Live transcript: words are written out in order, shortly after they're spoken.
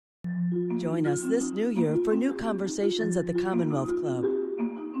Join us this new year for new conversations at the Commonwealth Club.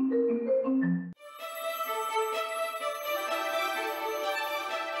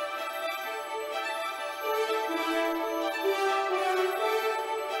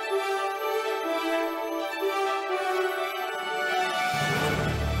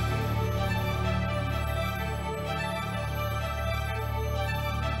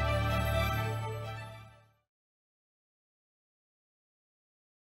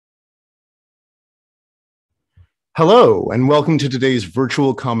 Hello, and welcome to today's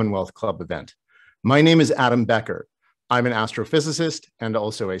virtual Commonwealth Club event. My name is Adam Becker. I'm an astrophysicist and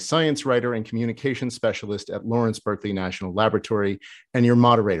also a science writer and communications specialist at Lawrence Berkeley National Laboratory, and your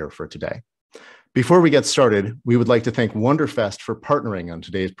moderator for today. Before we get started, we would like to thank Wonderfest for partnering on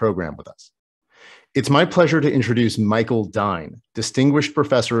today's program with us. It's my pleasure to introduce Michael Dine, Distinguished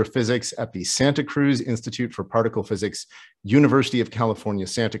Professor of Physics at the Santa Cruz Institute for Particle Physics, University of California,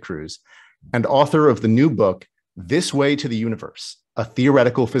 Santa Cruz, and author of the new book, This Way to the Universe, a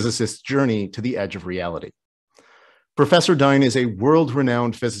theoretical physicist's journey to the edge of reality. Professor Dine is a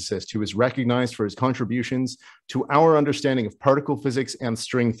world-renowned physicist who is recognized for his contributions to our understanding of particle physics and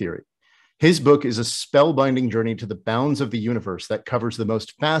string theory. His book is a spellbinding journey to the bounds of the universe that covers the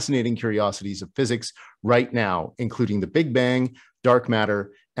most fascinating curiosities of physics right now, including the Big Bang, dark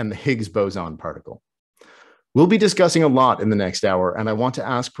matter, and the Higgs boson particle. We'll be discussing a lot in the next hour, and I want to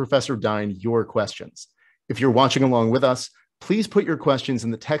ask Professor Dine your questions. If you're watching along with us, please put your questions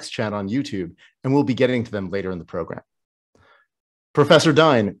in the text chat on YouTube, and we'll be getting to them later in the program. Professor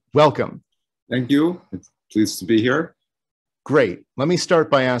Dine, welcome. Thank you. It's pleased to be here. Great. Let me start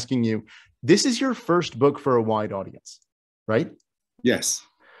by asking you, this is your first book for a wide audience, right? Yes.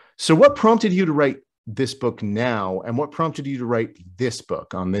 So what prompted you to write this book now, and what prompted you to write this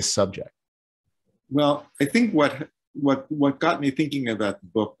book on this subject? Well, I think what got me thinking about the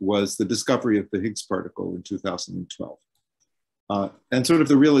book was the discovery of the Higgs particle in 2012. And sort of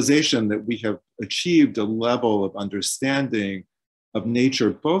the realization that we have achieved a level of understanding of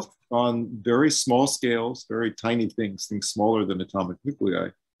nature, both on very small scales, very tiny things smaller than atomic nuclei,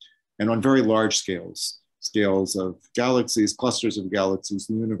 and on very large scales of galaxies, clusters of galaxies,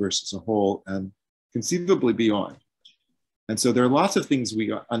 the universe as a whole, and conceivably beyond. And so there are lots of things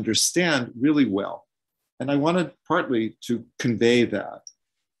we understand really well. And I wanted partly to convey that.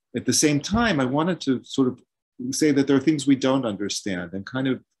 At the same time, I wanted to sort of say that there are things we don't understand and kind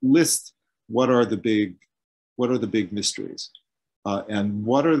of list what are the big mysteries, and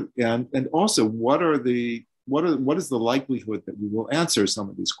what is the likelihood that we will answer some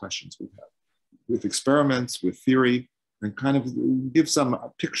of these questions we have with experiments, with theory, and kind of give some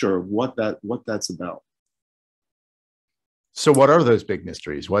picture of what that's about. So what are those big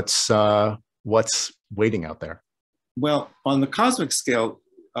mysteries? What's waiting out there? Well, on the cosmic scale,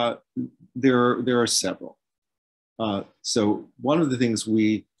 there are several. So one of the things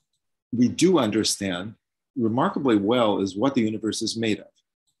we do understand remarkably well is what the universe is made of.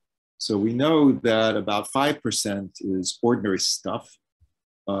 So we know that about 5% is ordinary stuff,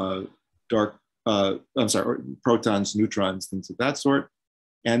 protons, neutrons, things of that sort.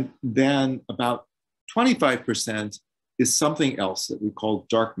 And then about 25% is something else that we call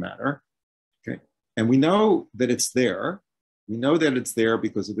dark matter. Okay. And we know that it's there. We know that it's there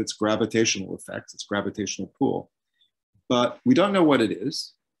because of its gravitational effects, its gravitational pull, but we don't know what it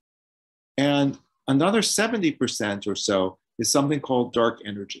is. And another 70% or so is something called dark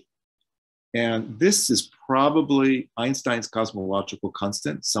energy. And this is probably Einstein's cosmological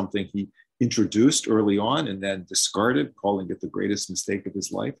constant, something he introduced early on and then discarded, calling it the greatest mistake of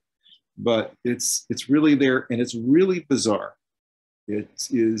his life. But it's really there, and it's really bizarre. It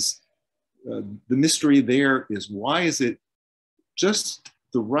is, the mystery there is, why is it just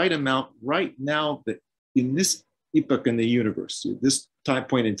the right amount right now that in this epoch in the universe, this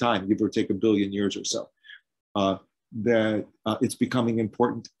point in time, give or take a billion years or so, that it's becoming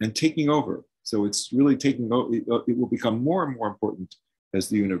important and taking over. So it's really taking over. It will become more and more important as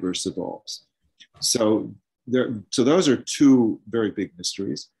the universe evolves. So those are two very big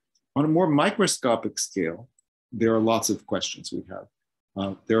mysteries. On a more microscopic scale, there are lots of questions we have.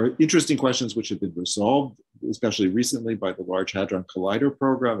 There are interesting questions which have been resolved, especially recently by the Large Hadron Collider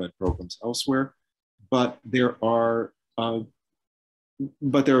program and programs elsewhere. But there are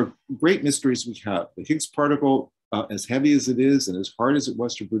great mysteries we have. The Higgs particle, as heavy as it is and as hard as it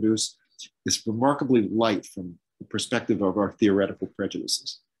was to produce, is remarkably light from the perspective of our theoretical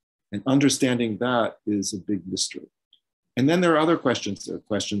prejudices. And understanding that is a big mystery. And then there are other questions. There are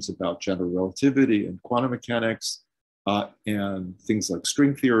questions about general relativity and quantum mechanics, and things like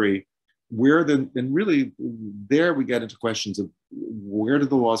string theory. and really there we get into questions of where do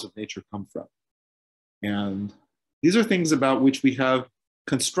the laws of nature come from? And these are things about which we have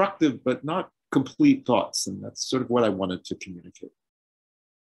constructive but not complete thoughts. And that's sort of what I wanted to communicate.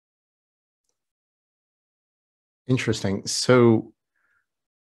 Interesting. So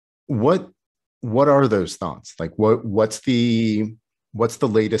what are those thoughts? Like what's the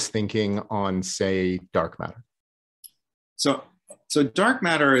latest thinking on, say, dark matter? So dark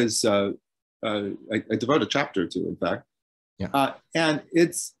matter is I devote a chapter to, in fact. Yeah. And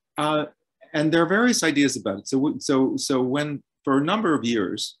it's and there are various ideas about it. So when for a number of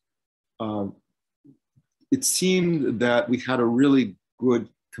years, it seemed that we had a really good,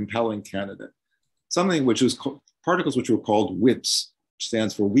 compelling candidate, something which was particles which were called WIMPs, which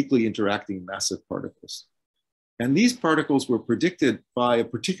stands for weakly interacting massive particles. And these particles were predicted by a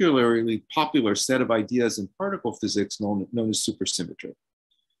particularly popular set of ideas in particle physics known as supersymmetry.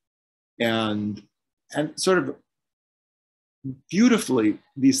 And sort of beautifully,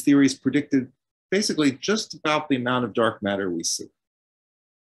 these theories predicted basically just about the amount of dark matter we see.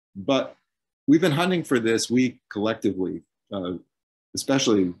 But we've been hunting for this, we collectively,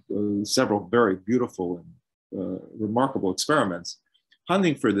 especially several very beautiful and remarkable experiments,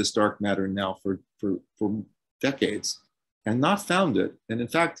 hunting for this dark matter now for decades, and not found it. And in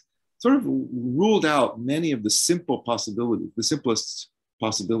fact, sort of ruled out many of the simplest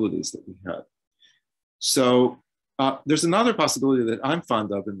possibilities that we had. So there's another possibility that I'm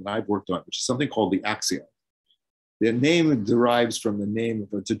fond of and that I've worked on, which is something called the axion. The name derives from the name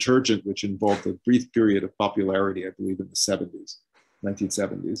of a detergent which involved a brief period of popularity, I believe, in the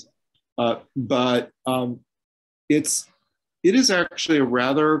 1970s. But it is actually a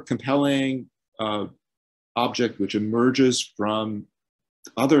rather compelling object which emerges from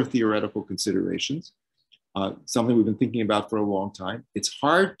other theoretical considerations, something we've been thinking about for a long time. It's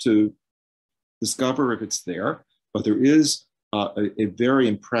hard to discover if it's there, but there is a very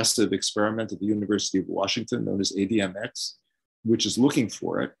impressive experiment at the University of Washington known as ADMX, which is looking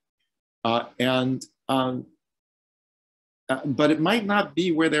for it. But it might not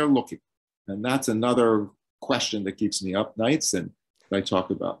be where they're looking. And that's another question that keeps me up nights and that I talk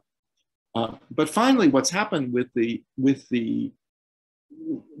about. But finally, what's happened with the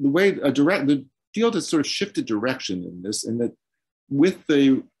way the field has sort of shifted direction in this, and that with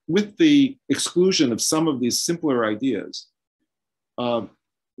the exclusion of some of these simpler ideas,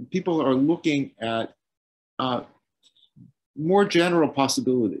 people are looking at more general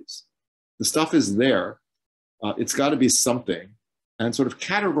possibilities. The stuff is there. It's got to be something, and sort of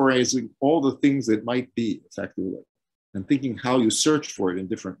categorizing all the things that might be effectively, and thinking how you search for it in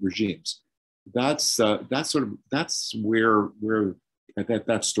different regimes. That's where that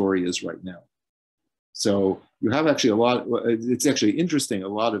story is right now. So you have actually it's actually interesting, a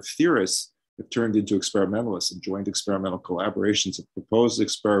lot of theorists have turned into experimentalists and joined experimental collaborations and proposed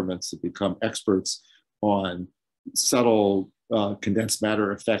experiments to become experts on subtle condensed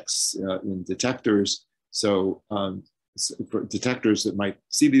matter effects in detectors. So for detectors that might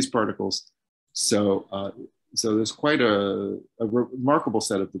see these particles. So there's quite a remarkable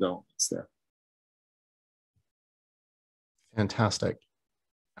set of developments there. Fantastic.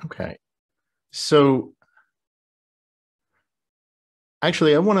 Okay. So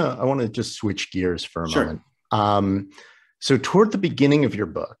actually, I want to just switch gears for a moment. So toward the beginning of your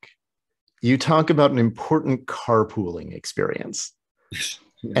book, you talk about an important carpooling experience.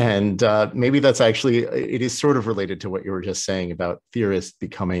 Yeah. And maybe that's actually, it is sort of related to what you were just saying about theorists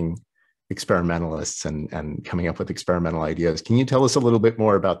becoming experimentalists and coming up with experimental ideas. Can you tell us a little bit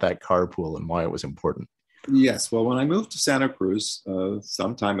more about that carpool and why it was important? Yes. Well, when I moved to Santa Cruz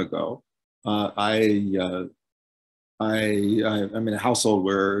some time ago, I'm in a household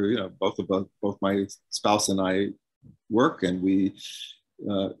where both my spouse and I work, and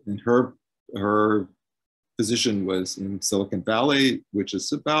and her position was in Silicon Valley, which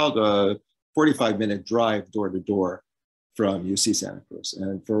is about a 45-minute drive door to door from UC Santa Cruz.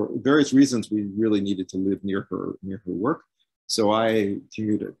 And for various reasons, we really needed to live near her work, so I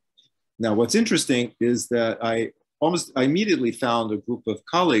commuted. Now, what's interesting is that I immediately found a group of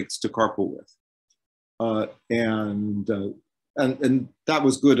colleagues to carpool with. And that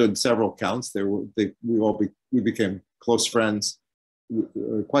was good on several counts. We became close friends,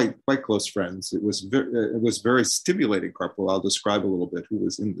 quite close friends. It was very stimulating carpool. I'll describe a little bit who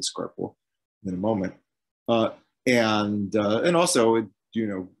was in this carpool in a moment. And also, I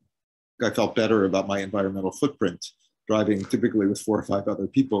felt better about my environmental footprint, driving typically with 4 or 5 other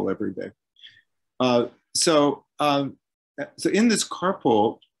people every day. So in this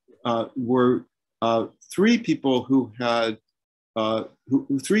carpool were 3 people who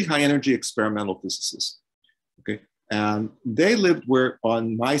three high energy experimental physicists. Okay, and they lived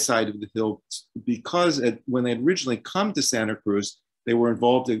on my side of the hill because when they had originally come to Santa Cruz, they were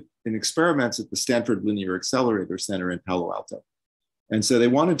involved in experiments at the Stanford Linear Accelerator Center in Palo Alto. And so they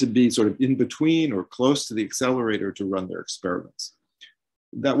wanted to be sort of in between or close to the accelerator to run their experiments.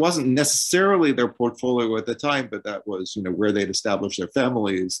 That wasn't necessarily their portfolio at the time, but that was, where they'd established their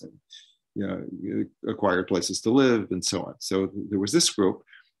families and, acquired places to live and so on. So there was this group.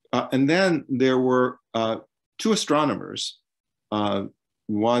 And then there were two astronomers,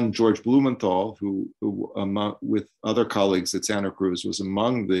 one, George Blumenthal, who with other colleagues at Santa Cruz, was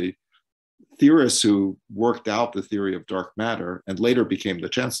among the theorists who worked out the theory of dark matter and later became the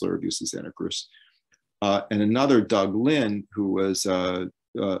chancellor of UC Santa Cruz. And another, Doug Lin, who was an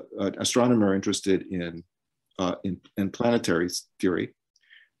astronomer interested in planetary theory.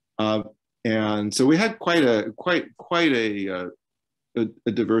 And so we had quite a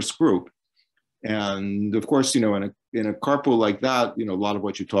diverse group. And of course, in a carpool like that, a lot of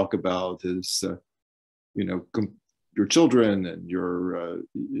what you talk about is, your children and your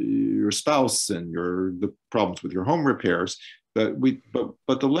spouse and the problems with your home repairs. But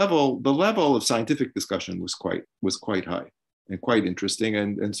the level of scientific discussion was quite high and quite interesting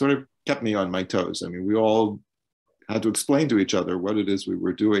and sort of kept me on my toes. I mean, we all had to explain to each other what it is we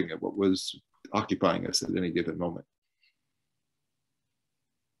were doing and what was occupying us at any given moment.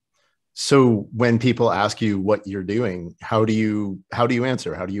 So when people ask you what you're doing, how do you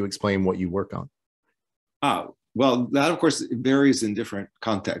answer? How do you explain what you work on? Well, that of course varies in different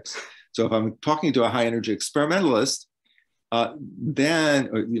contexts. So if I'm talking to a high energy experimentalist,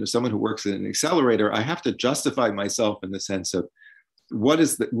 then someone who works in an accelerator, I have to justify myself in the sense of what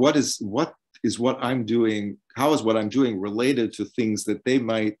is what I'm doing? How is what I'm doing related to things that they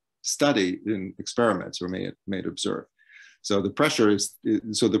might study in experiments or may observe? So the pressure is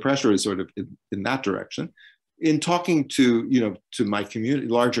sort of in that direction. In talking to my community,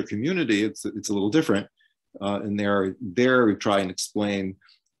 larger community, it's a little different. And there we try and explain,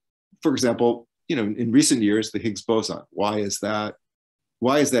 for example, in recent years, the Higgs boson. Why is that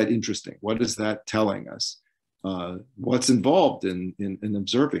interesting? What is that telling us? What's involved in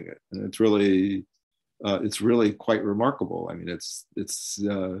observing it? And it's really quite remarkable. I mean,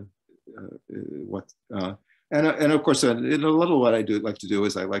 and of course, in a little what I like to do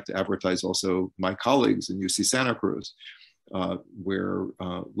is I like to advertise also my colleagues in UC Santa Cruz, where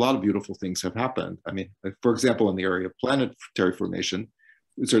a lot of beautiful things have happened. I mean, for example, in the area of planetary formation,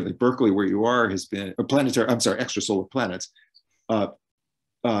 certainly Berkeley, where you are, has been extrasolar planets.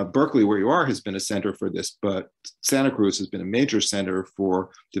 Berkeley, where you are, has been a center for this, but Santa Cruz has been a major center for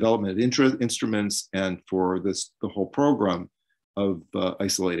development of instruments and for the whole program of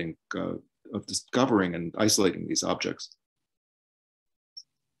of discovering and isolating these objects.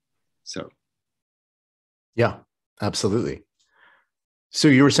 So. Yeah, absolutely. So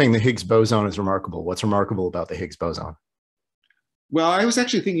you were saying the Higgs boson is remarkable. What's remarkable about the Higgs boson? Well, I was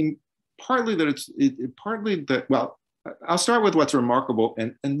actually thinking partly that well, I'll start with what's remarkable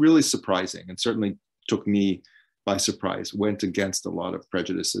and really surprising, and certainly took me by surprise, went against a lot of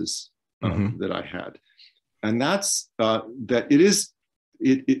prejudices that I had. And that's that it is,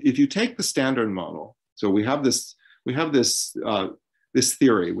 if you take the standard model, so we have this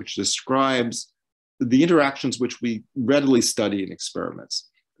theory which describes the interactions which we readily study in experiments,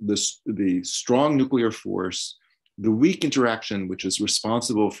 the strong nuclear force, the weak interaction, which is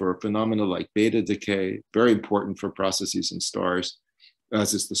responsible for phenomena like beta decay, very important for processes in stars,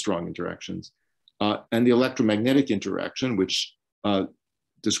 as is the strong interactions, and the electromagnetic interaction, which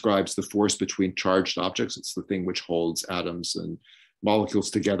describes the force between charged objects. It's the thing which holds atoms and molecules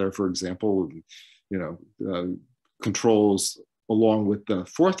together, for example, controls, along with the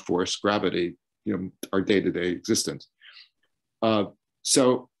fourth force, gravity, our day-to-day existence.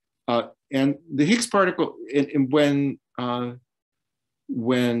 And the Higgs particle, when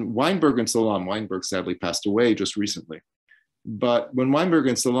Weinberg and Salam, Weinberg sadly passed away just recently, but when Weinberg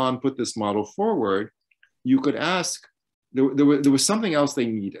and Salam put this model forward, you could ask, there was something else they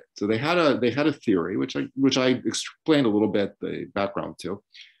needed. So they had a theory, which I explained a little bit the background to,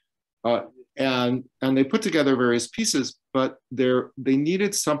 and they put together various pieces, but they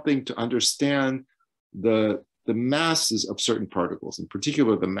needed something to understand the masses of certain particles, in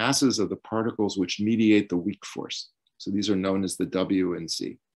particular the masses of the particles which mediate the weak force. So these are known as the W and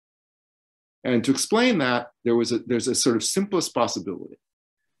Z. And to explain that, there's a sort of simplest possibility.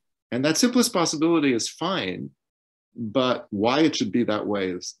 And that simplest possibility is fine, but why it should be that way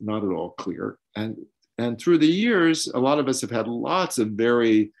is not at all clear. And through the years, a lot of us have had lots of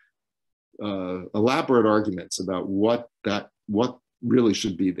very elaborate arguments about what really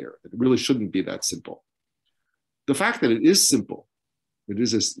should be there. It really shouldn't be that simple. The fact that it is simple,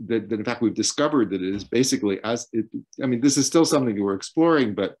 that in fact we've discovered that it is basically this is still something that we're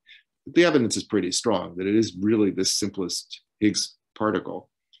exploring, but the evidence is pretty strong that it is really the simplest Higgs particle.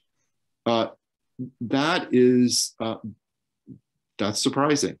 That's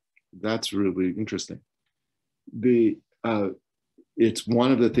surprising. That's really interesting. It's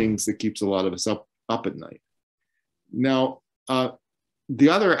one of the things that keeps a lot of us up at night. Now, the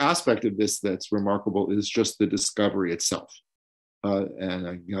other aspect of this that's remarkable is just the discovery itself.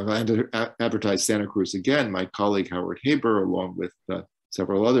 And I advertised Santa Cruz again. My colleague Howard Haber, along with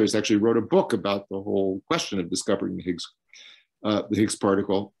several others, actually wrote a book about the whole question of discovering the Higgs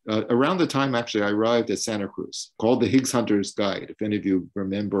particle. Around the time actually I arrived at Santa Cruz, called The Higgs Hunter's Guide. If any of you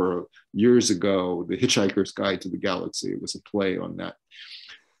remember years ago, The Hitchhiker's Guide to the Galaxy, it was a play on that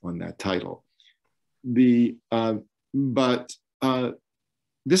title. But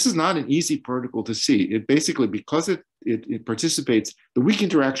this is not an easy particle to see. It basically, because it participates, the weak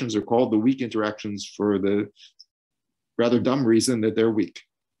interactions are called the weak interactions for the rather dumb reason that they're weak.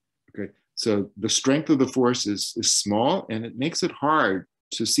 Okay, so the strength of the force is small, and it makes it hard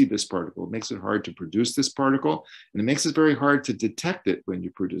to see this particle. It makes it hard to produce this particle, and it makes it very hard to detect it when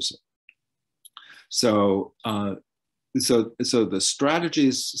you produce it. So the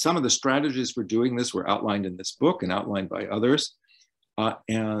strategies, some of the strategies for doing this were outlined in this book and outlined by others.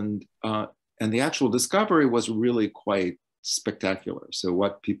 And the actual discovery was really quite spectacular. So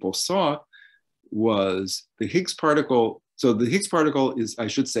what people saw was the Higgs particle. So the Higgs particle is, I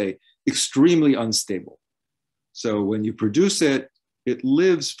should say, extremely unstable. So when you produce it, it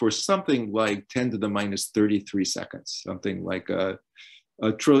lives for something like 10 to the minus 33 seconds, something like a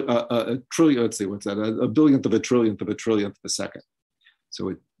trillion, let's see, what's that? A billionth of a trillionth of a second.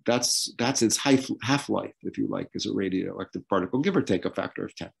 So that's its half-life, if you like, as a radioactive particle, give or take a factor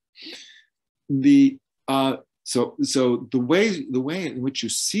of 10. So the way in which you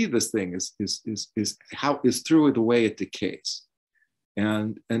see this thing is through the way it decays,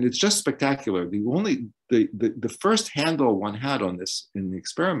 and it's just spectacular. The first handle one had on this in the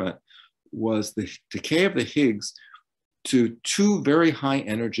experiment was the decay of the Higgs to 2 very high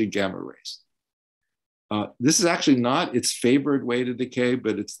energy gamma rays. This is actually not its favored way to decay,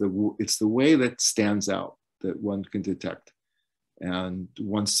 but it's the way that stands out that one can detect. And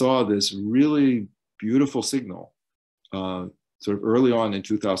one saw this really beautiful signal sort of early on in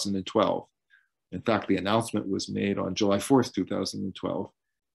 2012. In fact, the announcement was made on July 4th, 2012.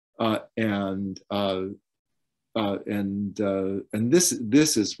 And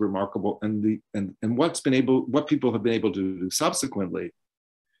this is remarkable. And what people have been able to do subsequently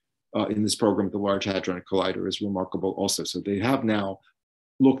in this program at the Large Hadron Collider is remarkable also. So they have now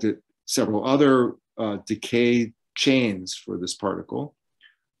looked at several other decay chains for this particle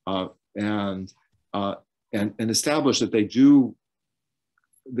and established that they do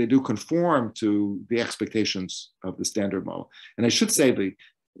conform to the expectations of the standard model. And I should say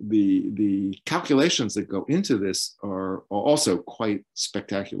the calculations that go into this are also quite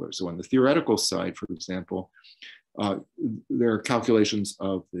spectacular. So on the theoretical side, for example, there are calculations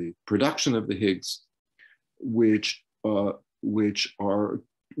of the production of the Higgs, which are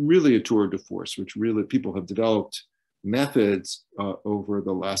really a tour de force, which really people have developed methods over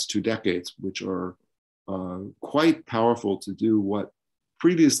the last 2 decades, which are quite powerful to do what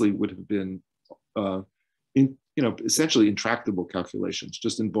previously would have been essentially intractable calculations,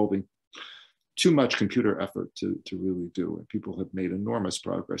 just involving too much computer effort to really do. And people have made enormous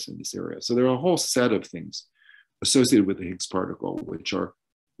progress in this area. So there are a whole set of things associated with the Higgs particle, which are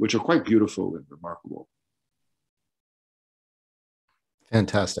quite beautiful and remarkable.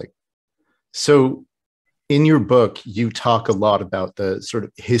 Fantastic. So in your book, you talk a lot about the sort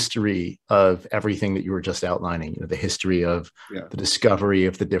of history of everything that you were just outlining, the history of the discovery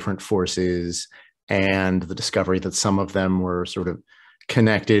of the different forces and the discovery that some of them were sort of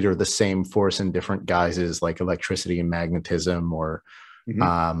connected or the same force in different guises, like electricity and magnetism, or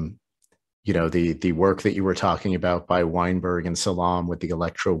the work that you were talking about by Weinberg and Salam with the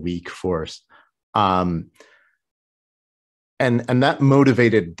electroweak force. And that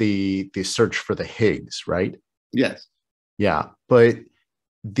motivated the search for the Higgs, right? Yes. Yeah. But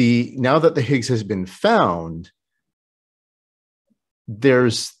now that the Higgs has been found,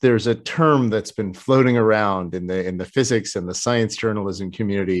 there's a term that's been floating around in the physics and the science journalism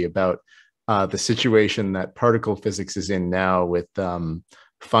community about the situation that particle physics is in now with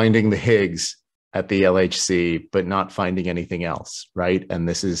finding the Higgs at the LHC, but not finding anything else, right? And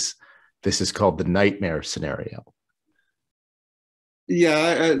this is called the nightmare scenario.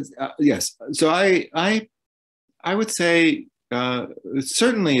 Yeah. Yes. So I would say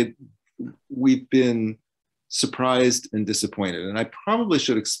certainly we've been surprised and disappointed. And I probably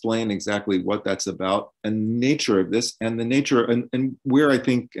should explain exactly what that's about and nature of this and the nature and where I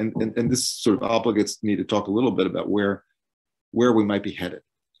think, and this sort of obligates me to talk a little bit about where we might be headed.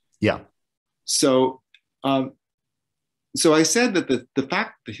 Yeah. So, so I said that the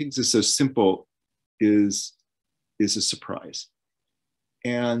fact that Higgs is so simple is a surprise.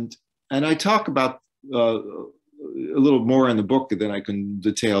 And I talk about a little more in the book than I can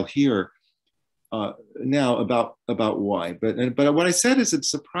detail here now about why. But what I said is it's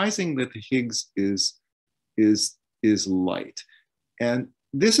surprising that the Higgs is light, and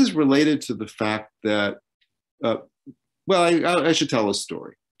this is related to the fact that well, I should tell a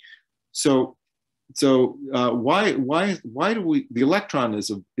story. So why do we? The electron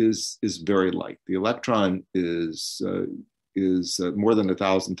is very light. The electron is more than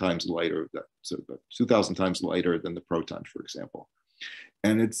 1,000 times lighter, so 2,000 times lighter than the proton, for example.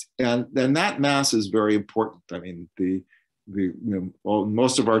 And that mass is very important. I mean,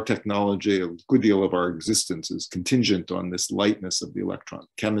 most of our technology, a good deal of our existence is contingent on this lightness of the electron,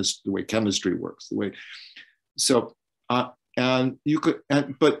 the way chemistry works, the way. So, and you could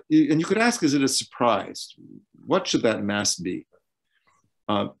ask, is it a surprise? What should that mass be?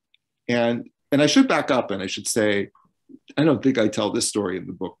 And I should back up and I should say, I don't think I tell this story in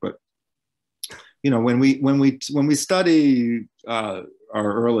the book, but when we study our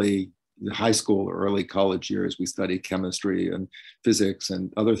early high school or early college years, we study chemistry and physics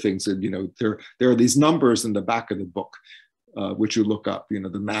and other things. And there are these numbers in the back of the book, which you look up. The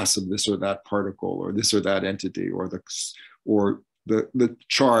mass of this or that particle, or this or that entity, or the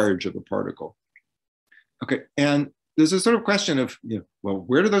charge of a particle. Okay, and there's a sort of question of well,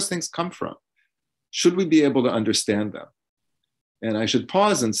 where do those things come from? Should we be able to understand them? And I should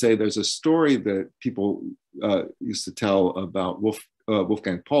pause and say there's a story that people used to tell about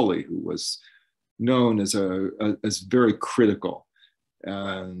Wolfgang Pauli, who was known as very critical,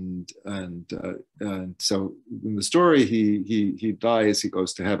 and so in the story he dies, he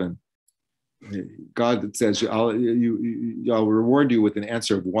goes to heaven. God says, I'll reward you with an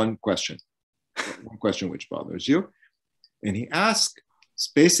answer of one question which bothers you, and he asks.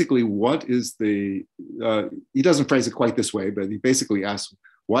 Basically, what is the, he doesn't phrase it quite this way, but he basically asks,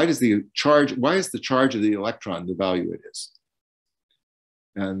 why is the charge of the electron the value it is?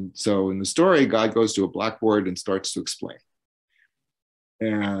 And so in the story, God goes to a blackboard and starts to explain.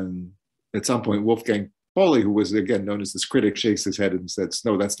 And at some point, Wolfgang Pauli, who was again known as this critic, shakes his head and says,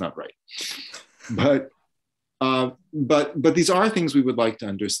 no, that's not right. But these are things we would like to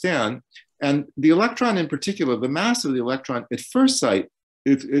understand. And the electron in particular, the mass of the electron at first sight,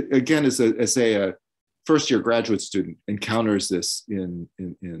 it again, as a first-year graduate student encounters this in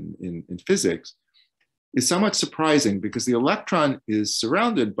physics, is somewhat surprising because the electron is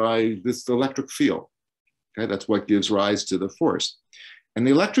surrounded by this electric field. Okay, that's what gives rise to the force. And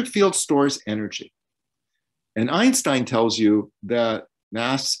the electric field stores energy. And Einstein tells you that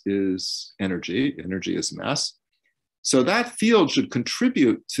mass is energy, energy is mass. So that field should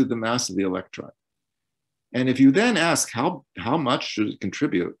contribute to the mass of the electron. And if you then ask how much should it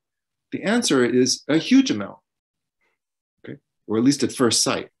contribute, the answer is a huge amount, okay? Or at least at first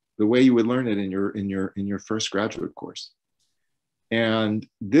sight, the way you would learn it in your first graduate course. And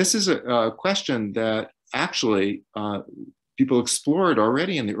this is a question that actually people explored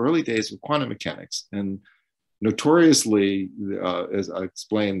already in the early days of quantum mechanics. And notoriously, as I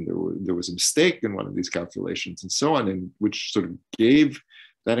explained, there was a mistake in one of these calculations and so on, and which sort of gave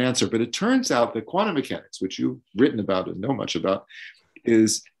that answer. But it turns out that quantum mechanics, which you've written about and know much about,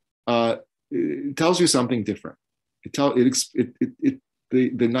 it tells you something different.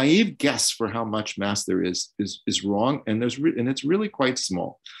 The naive guess for how much mass there is wrong, and it's really quite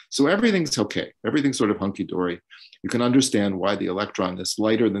small. So everything's okay. Everything's sort of hunky-dory. You can understand why the electron is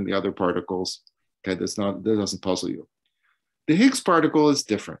lighter than the other particles. Okay, that doesn't puzzle you. The Higgs particle is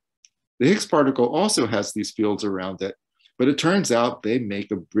different. The Higgs particle also has these fields around it, but it turns out they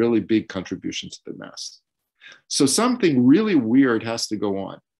make a really big contribution to the mass. So something really weird has to go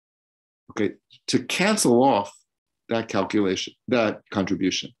on, okay, to cancel off that calculation, that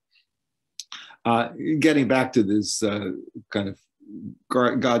contribution. Getting back to this kind of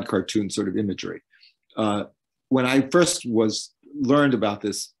God cartoon sort of imagery. When I first learned about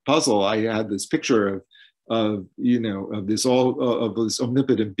this puzzle, I had this picture of this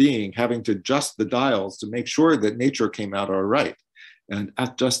omnipotent being having to adjust the dials to make sure that nature came out all right, and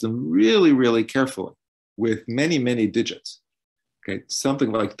adjust them really, really carefully with many, many digits. Okay,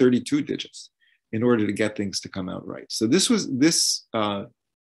 something like 32 digits in order to get things to come out right. So this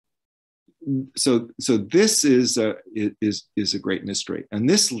so this is a great mystery, and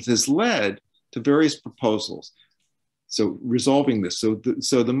this has led to various proposals. So resolving this, so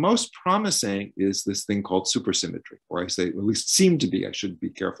the most promising is this thing called supersymmetry, or I say at least seem to be. I should be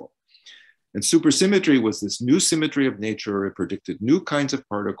careful. And supersymmetry was this new symmetry of nature. It predicted new kinds of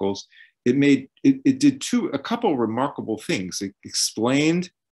particles. It did a couple remarkable things. It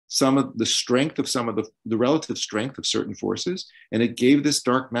explained some of the strength of the relative strength of certain forces, and it gave this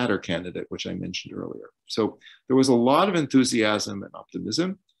dark matter candidate, which I mentioned earlier. So there was a lot of enthusiasm and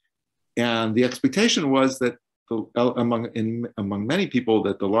optimism, and the expectation was that among many people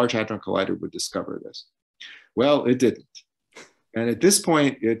that the Large Hadron Collider would discover this. Well, it didn't, and at this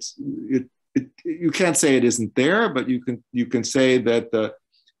point, you can't say it isn't there, but you can say that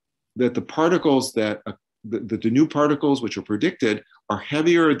the particles the new particles which are predicted are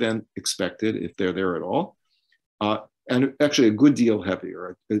heavier than expected, if they're there at all, and actually a good deal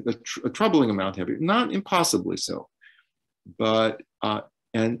heavier, a troubling amount heavier, not impossibly so, but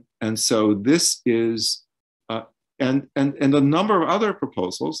and so this is and a number of other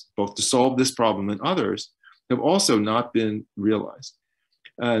proposals, both to solve this problem and others, have also not been realized.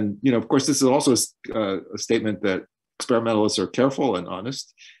 And of course, this is also a statement that experimentalists are careful and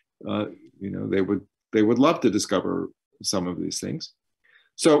honest. They would love to discover some of these things.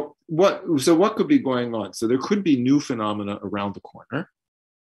 So what could be going on? So there could be new phenomena around the corner.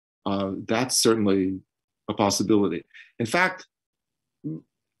 That's certainly a possibility. In fact,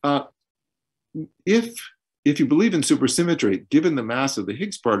 if you believe in supersymmetry, given the mass of the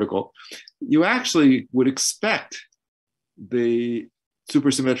Higgs particle, you actually would expect the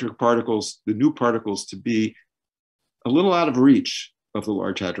supersymmetric particles, the new particles, to be a little out of reach of the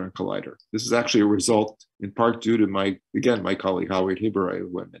Large Hadron Collider. This is actually a result in part due to my colleague Howard Hibbert,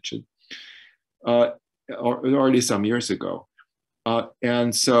 who I mentioned already some years ago.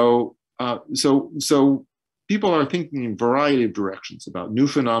 And so people are thinking in a variety of directions about new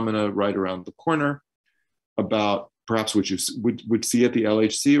phenomena right around the corner, about perhaps what you would see at the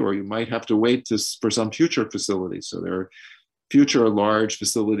LHC, or you might have to wait for some future facilities. So there are future large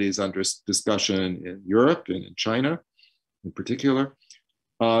facilities under discussion in Europe and in China in particular.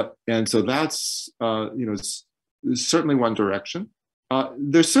 And so that's certainly one direction.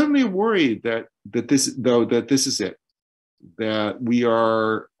 There's certainly a worry that this is it, that we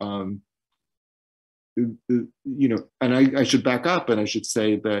are, and I should back up and I should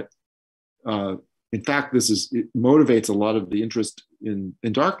say that, in fact, it motivates a lot of the interest in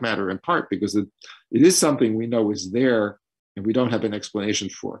dark matter, in part because it is something we know is there and we don't have an explanation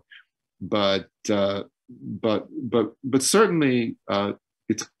for. But certainly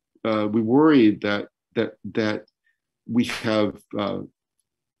we worry that we have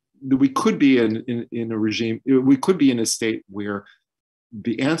that we could be in a regime, we could be in a state where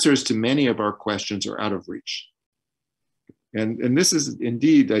the answers to many of our questions are out of reach. And this is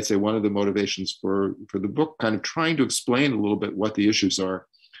indeed, I'd say, one of the motivations for the book, kind of trying to explain a little bit what the issues are,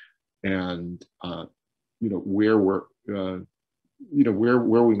 and where we're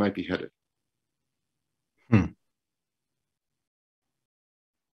where we might be headed.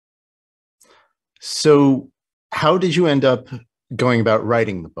 So how did you end up going about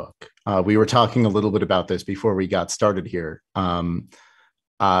writing the book? We were talking a little bit about this before we got started here.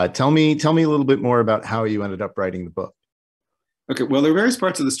 Tell me a little bit more about how you ended up writing the book. Okay, well, there are various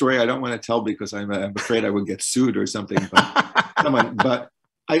parts of the story I don't want to tell because I'm afraid I would get sued or something. But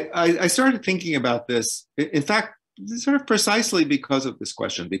I started thinking about this, in fact, sort of precisely because of this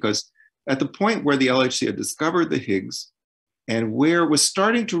question, because at the point where the LHC had discovered the Higgs and where it was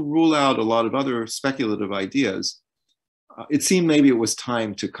starting to rule out a lot of other speculative ideas, it seemed maybe it was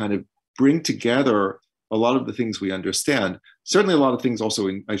time to kind of bring together a lot of the things we understand, certainly a lot of things also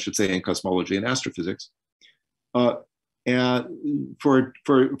in, I should say, in cosmology and astrophysics, and for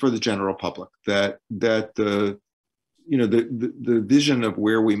the general public, that the vision of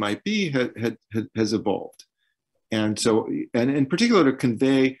where we might be has evolved, and so, and in particular to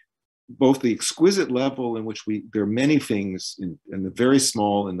convey both the exquisite level in which there are many things in the very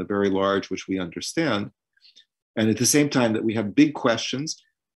small and the very large which we understand, and at the same time that we have big questions,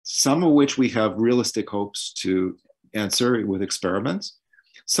 some of which we have realistic hopes to answer with experiments,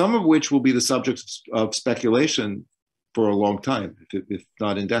 some of which will be the subjects of speculation for a long time, if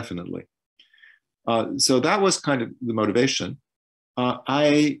not indefinitely. So that was kind of the motivation. So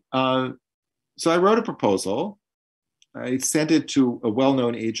I wrote a proposal. I sent it to a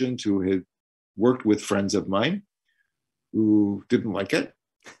well-known agent who had worked with friends of mine who didn't like it.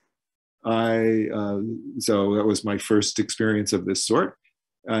 So that was my first experience of this sort.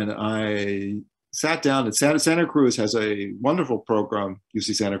 And I sat down at Santa Cruz has a wonderful program,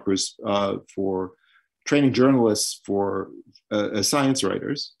 UC Santa Cruz, for training journalists for as science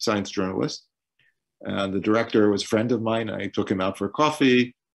writers, science journalists. And the director was a friend of mine. I took him out for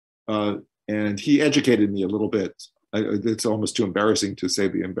coffee, and he educated me a little bit. It's almost too embarrassing to say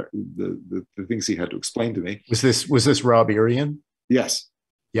the things he had to explain to me. Was this Rob Irian? Yes.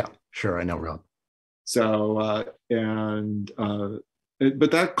 Yeah, sure. I know Rob. So,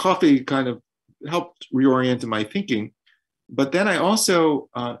 but that coffee kind of helped reorient my thinking. But then I also,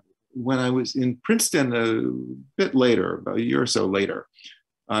 when I was in Princeton a bit later, about a year or so later,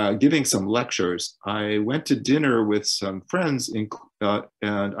 giving some lectures, I went to dinner with some friends and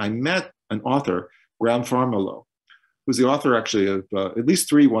I met an author, Graham Farmiloe, who's the author actually of at least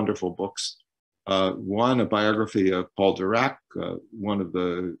 3 wonderful books. One, a biography of Paul Dirac, one of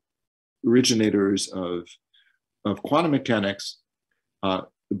the originators of quantum mechanics.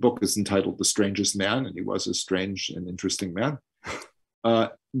 The book is entitled The Strangest Man, and he was a strange and interesting man.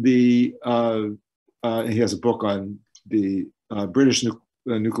 He has a book on the British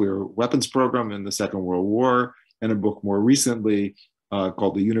nuclear weapons program in the Second World War, and a book more recently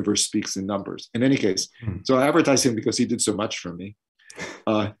called The Universe Speaks in Numbers. In any case, so I advertised him because he did so much for me.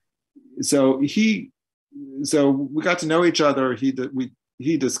 So we got to know each other. He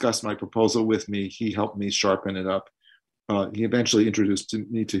discussed my proposal with me. He helped me sharpen it up. He eventually introduced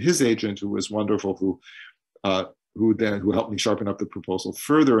me to his agent, who was wonderful, who helped me sharpen up the proposal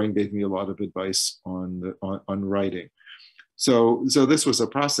further and gave me a lot of advice on writing. So this was a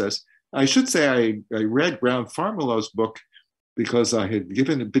process. I should say I read Graham Farmiloe's book because I had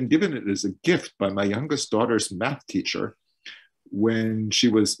been given it as a gift by my youngest daughter's math teacher when she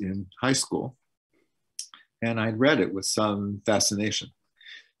was in high school, and I'd read it with some fascination.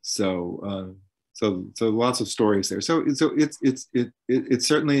 So lots of stories there. So it's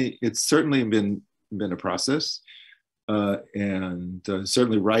certainly been a process, and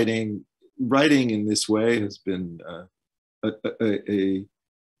certainly writing in this way has been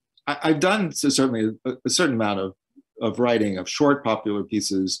I've done certainly a certain amount of writing of short popular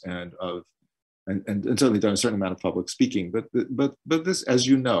pieces and certainly done a certain amount of public speaking. But this, as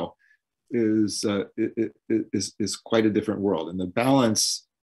you know, is quite a different world, and the balance.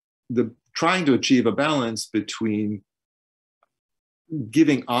 Trying to achieve a balance between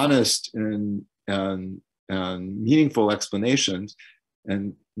giving honest and meaningful explanations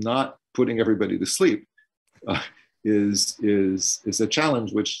and not putting everybody to sleep is a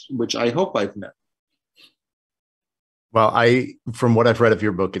challenge which I hope I've met. Well, from what I've read of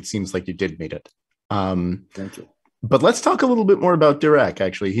your book, it seems like you did meet it. Thank you. But let's talk a little bit more about Dirac.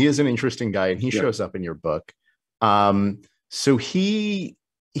 Actually, he is an interesting guy, and he shows up in your book. So he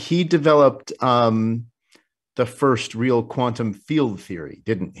developed the first real quantum field theory,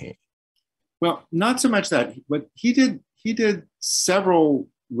 didn't he? Well, not so much that, but he did several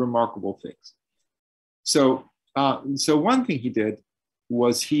remarkable things. So one thing he did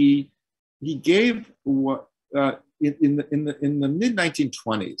was he gave what in the mid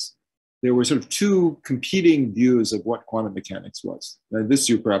 1920s there were sort of 2 competing views of what quantum mechanics was. This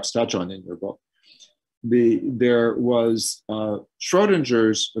you perhaps touch on in your book. There was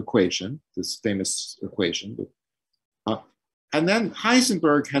Schrodinger's equation, this famous equation, and then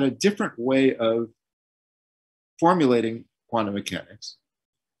Heisenberg had a different way of formulating quantum mechanics,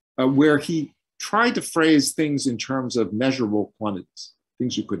 where he tried to phrase things in terms of measurable quantities,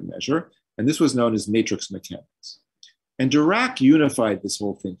 things you could measure, and this was known as matrix mechanics. And Dirac unified this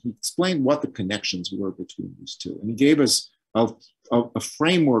whole thing. He explained what the connections were between these two, and he gave us a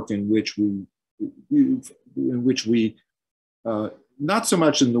framework in which we not so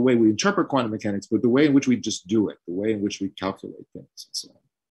much in the way we interpret quantum mechanics, but the way in which we just do it, the way in which we calculate things and so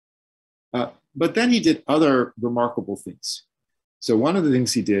on. But then he did other remarkable things. So one of the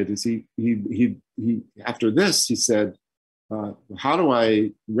things he did is he after this, he said, how do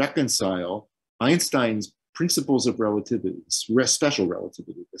I reconcile Einstein's principles of relativity, special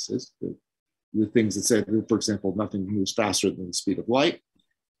relativity, this is, the things that say, for example, nothing moves faster than the speed of light.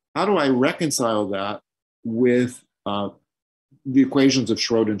 How do I reconcile that with the equations of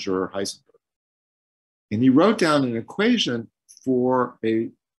Schrodinger or Heisenberg? And he wrote down an equation for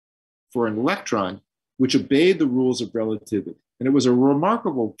an electron which obeyed the rules of relativity. And it was a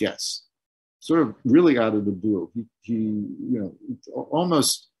remarkable guess, sort of really out of the blue. He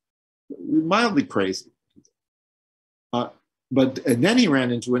almost mildly crazy. And then he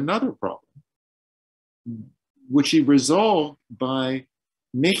ran into another problem, which he resolved by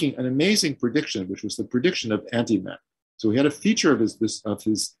making an amazing prediction, which was the prediction of antimatter. So he had a feature of his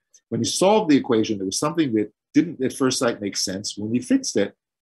when he solved the equation, there was something that didn't at first sight make sense. When he fixed it,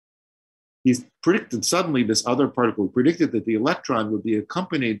 he's predicted suddenly this other particle, predicted that the electron would be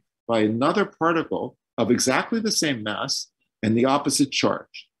accompanied by another particle of exactly the same mass and the opposite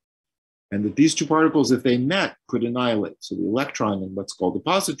charge. And that these two particles, if they met, could annihilate. So the electron and what's called the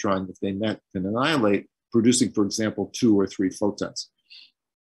positron, if they met, can annihilate, producing, for example, 2 or 3 photons.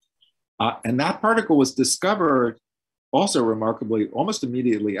 And that particle was discovered also remarkably almost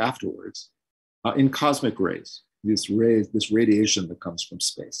immediately afterwards in cosmic rays, this radiation that comes from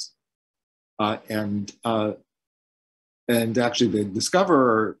space. And actually the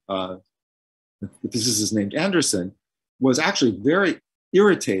discoverer, the physicist named Anderson, was actually very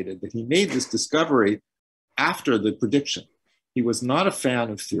irritated that he made this discovery after the prediction. He was not a fan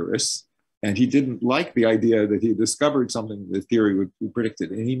of theorists, and he didn't like the idea that he discovered something the theory would be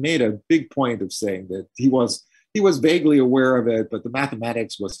predicted. And he made a big point of saying that he was vaguely aware of it, but the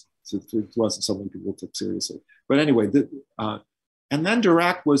mathematics wasn't something people took seriously. But anyway, and then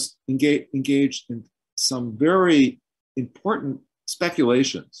Dirac was engaged in some very important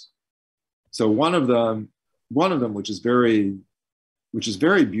speculations. So one of them, which is very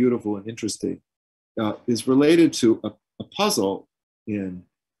beautiful and interesting, is related to a puzzle in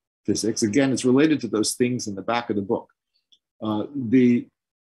physics. Again, it's related to those things in the back of the book. The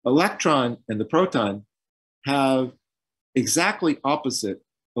electron and the proton have exactly opposite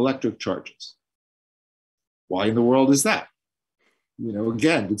electric charges. Why in the world is that?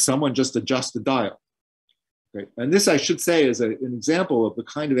 Again, did someone just adjust the dial? Okay. And this, I should say, is an example of the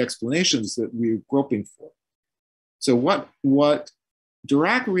kind of explanations that we're groping for. So what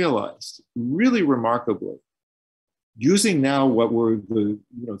Dirac realized really remarkably, using now what were the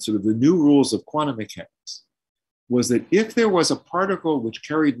sort of the new rules of quantum mechanics, was that if there was a particle which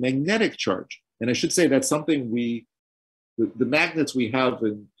carried magnetic charge, and I should say that's something the magnets we have,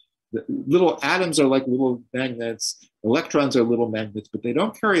 and the little atoms are like little magnets, electrons are little magnets, but they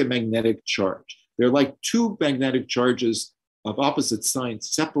don't carry a magnetic charge. They're like two magnetic charges of opposite signs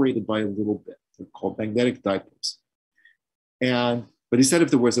separated by a little bit. They're called magnetic dipoles. But he said if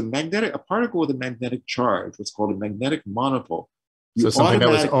there was a particle with a magnetic charge, what's called a magnetic monopole. So something that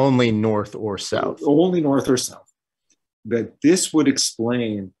was only north or south. Only north or south. That this would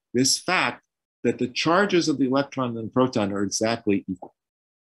explain this fact that the charges of the electron and the proton are exactly equal.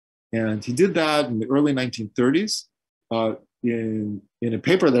 And he did that in the early 1930s in a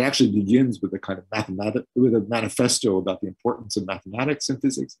paper that actually begins with a kind of with a manifesto about the importance of mathematics in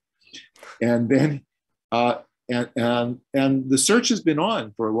physics. And then and the search has been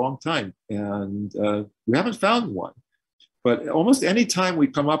on for a long time, and we haven't found one. But almost any time we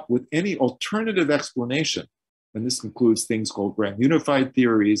come up with any alternative explanation, and this includes things called grand unified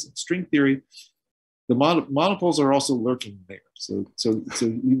theories and string theory, the monopoles are also lurking there. So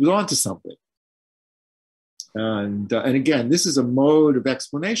he was on to something. And again, this is a mode of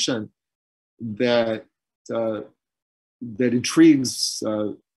explanation that intrigues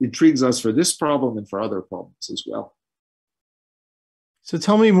us for this problem and for other problems as well. So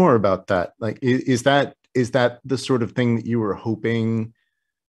tell me more about that. Like, is that the sort of thing that you were hoping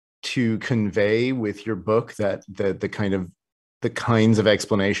to convey with your book, that the kinds of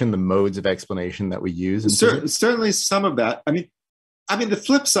explanation, the modes of explanation that we use? Certainly some of that. I mean, the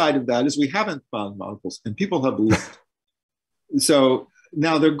flip side of that is we haven't found monopoles, and people have looked. So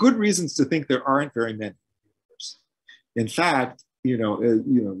now there are good reasons to think there aren't very many. In fact, as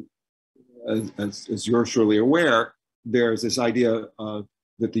you're surely aware, there's this idea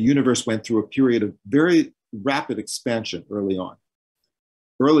that the universe went through a period of very rapid expansion early on.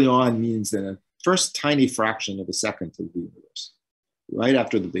 Early on means in a first tiny fraction of a second of the universe, right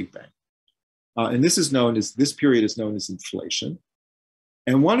after the Big Bang. And this period is known as inflation.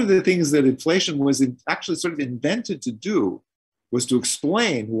 And one of the things that inflation was actually sort of invented to do was to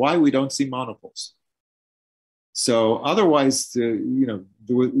explain why we don't see monopoles. So otherwise, we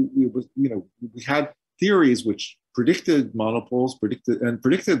had theories which predicted monopoles, predicted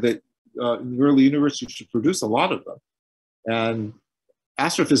that in the early universe you should produce a lot of them. And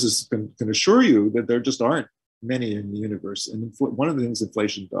astrophysicists can assure you that there just aren't many in the universe. And one of the things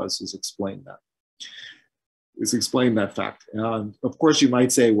inflation does is explain that. Explain that fact. And of course, you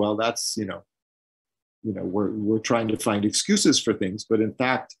might say, well, that's we're trying to find excuses for things, but in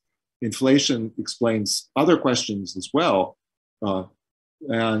fact, inflation explains other questions as well,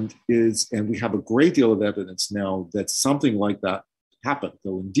 and we have a great deal of evidence now that something like that happened.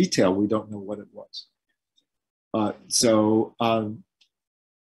 Though in detail, we don't know what it was. So I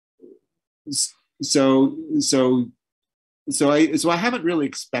haven't really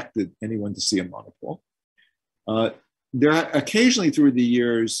expected anyone to see a monopole. There are occasionally through the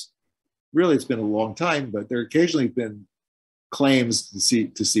years, really it's been a long time, but there occasionally been claims to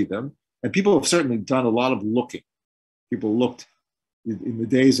see them. And people have certainly done a lot of looking. People looked in the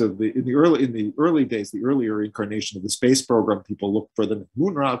days of in the early days, the earlier incarnation of the space program. People looked for them in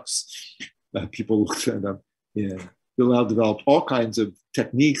moon rocks. People looked at them in. Bill developed all kinds of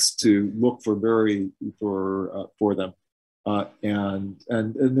techniques to look for them, and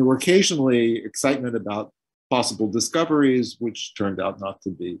there were occasionally excitement about possible discoveries, which turned out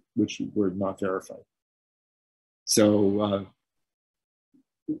which were not verified. So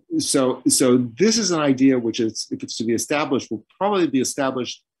this is an idea which is, if it's to be established, will probably be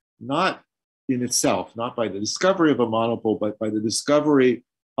established not in itself, not by the discovery of a monopole, but by the discovery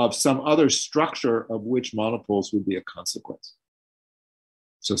of some other structure of which monopoles would be a consequence.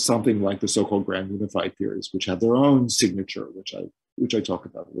 So something like the so-called grand unified theories, which have their own signature, which I talk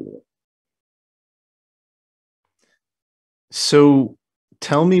about a little bit. So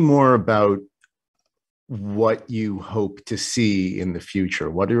tell me more about what you hope to see in the future.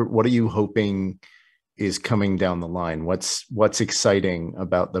 What are you hoping is coming down the line? What's exciting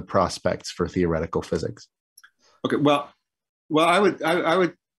about the prospects for theoretical physics? Okay, well, I would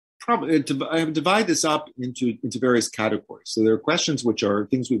probably divide this up into various categories. So there are questions which are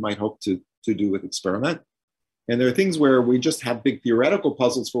things we might hope to do with experiment, and there are things where we just have big theoretical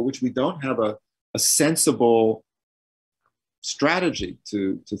puzzles for which we don't have a sensible strategy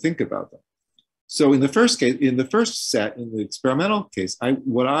to think about them. So in the first case, in the experimental case,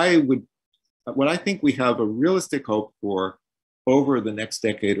 what I think we have a realistic hope for over the next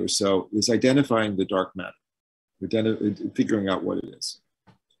decade or so is identifying the dark matter, figuring out what it is.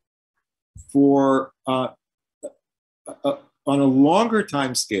 For on a longer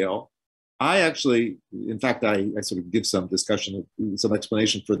time scale, I actually, in fact, I sort of give some discussion, some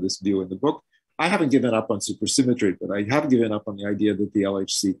explanation for this view in the book. I haven't given up on supersymmetry, but I have given up on the idea that the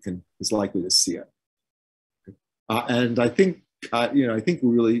LHC is likely to see it. And I think, I think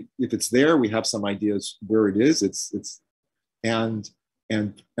really, if it's there, we have some ideas where it is. And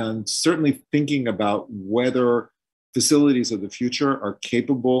certainly thinking about whether facilities of the future are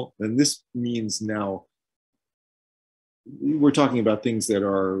capable, and this means now we're talking about things that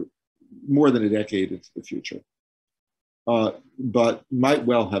are more than a decade into the future, but might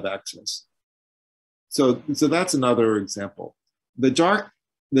well have access. So that's another example. The dark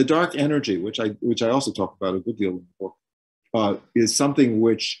energy, which I also talk about a good deal in the book, is something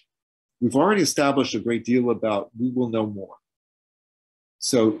which we've already established a great deal about. We will know more.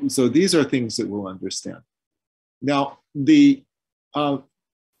 So these are things that we'll understand. Now, on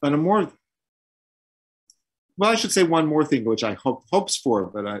a more, well, I should say one more thing, which I hopes for,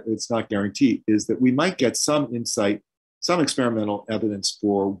 but it's not guaranteed, is that we might get some insight, some experimental evidence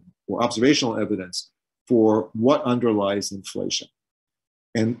or observational evidence for what underlies inflation.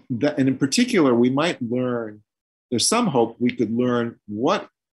 And in particular, we might learn, there's some hope we could learn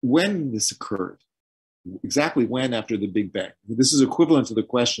when this occurred, exactly when after the Big Bang. This is equivalent to the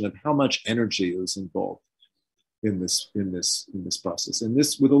question of how much energy is involved in this process. And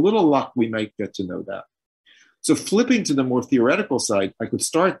this, with a little luck, we might get to know that. So flipping to the more theoretical side, I could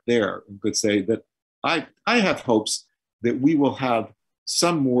start there and could say that I have hopes that we will have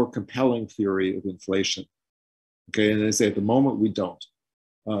some more compelling theory of inflation. Okay, and I say at the moment we don't,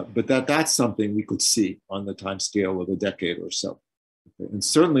 but that's something we could see on the time scale of a decade or so. Okay? And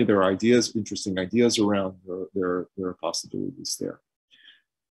certainly there are interesting ideas around. There are possibilities there.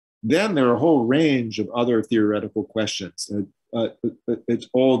 Then there are a whole range of other theoretical questions at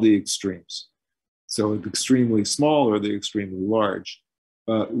all the extremes. So the extremely small or the extremely large,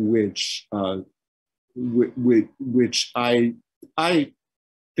 which I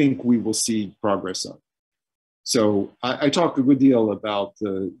think we will see progress on. So I talk a good deal about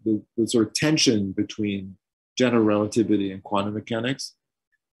the sort of tension between general relativity and quantum mechanics.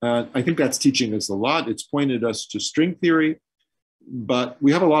 I think that's teaching us a lot. It's pointed us to string theory, but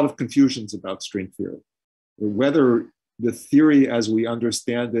we have a lot of confusions about string theory. Whether the theory as we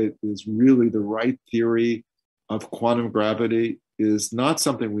understand it is really the right theory of quantum gravity is not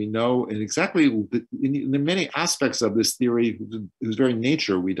something we know. And exactly in the many aspects of this theory, whose very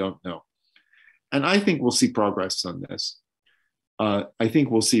nature we don't know. And I think we'll see progress on this. I think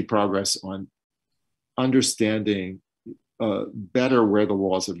we'll see progress on understanding better where the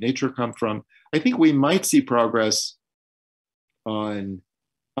laws of nature come from. I think we might see progress on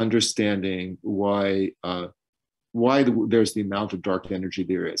understanding why there's the amount of dark energy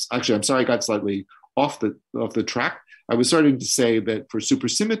there is. Actually, I'm sorry I got slightly off the track. I was starting to say that for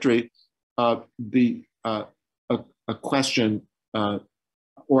supersymmetry, a question,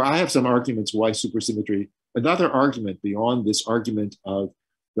 or I have some arguments why supersymmetry, another argument beyond this argument of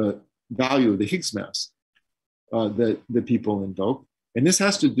the value of the Higgs mass that people invoke, And this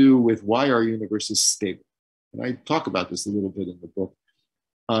has to do with why our universe is stable. And I talk about this a little bit in the book.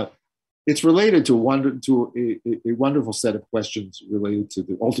 It's related to a wonderful set of questions related to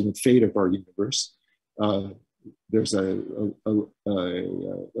the ultimate fate of our universe. There's a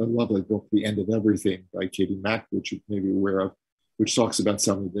lovely book, The End of Everything, by Katie Mack, which you may be aware of, which talks about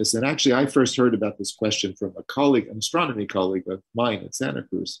some of this. And actually, I first heard about this question from a colleague, an astronomy colleague of mine at Santa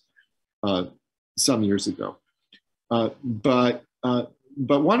Cruz, some years ago. But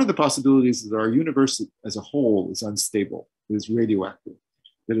one of the possibilities is that our universe as a whole is unstable, is radioactive,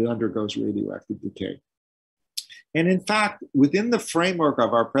 that it undergoes radioactive decay. And in fact, within the framework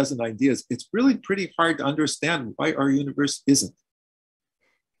of our present ideas, it's really pretty hard to understand why our universe isn't.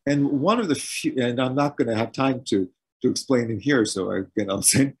 And one of the few, and I'm not going to have time to explain it here, so I'll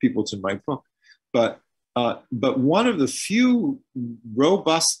send people to my book. But one of the few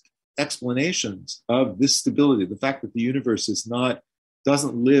robust explanations of this stability, the fact that the universe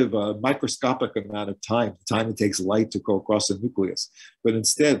doesn't live a microscopic amount of time, the time it takes light to go across the nucleus, but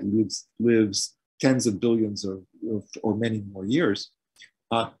instead lives tens of billions or many more years.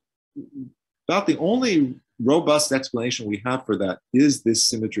 About the only robust explanation we have for that is this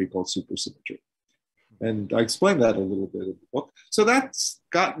symmetry called supersymmetry. And I explain that a little bit in the book. So that's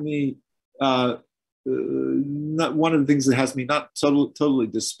got me, not one of the things that has me not totally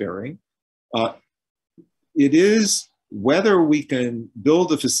despairing. It is whether we can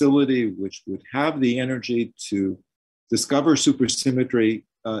build a facility which would have the energy to discover supersymmetry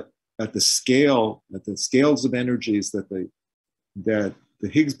at the scales of energies that the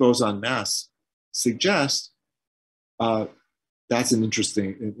Higgs boson mass suggests. That's an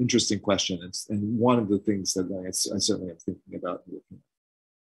interesting question, and one of the things that I certainly am thinking about.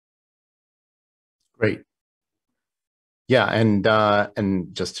 Great. Yeah,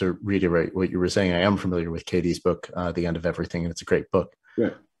 and just to reiterate what you were saying, I am familiar with Katie's book, The End of Everything, and it's a great book.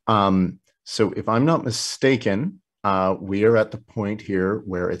 Yeah. So if I'm not mistaken, we are at the point here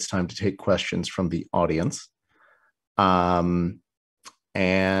where it's time to take questions from the audience. And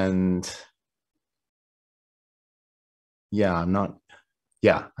yeah,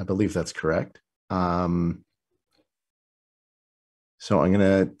 I believe that's correct. So I'm going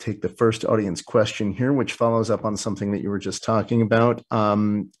to take the first audience question here, which follows up on something that you were just talking about.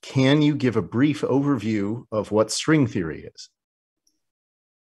 Can you give a brief overview of what string theory is?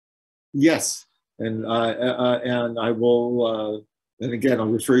 Yes. And I will, and again, I'll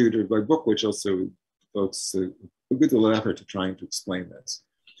refer you to my book, which also devotes a good deal of effort to trying to explain this.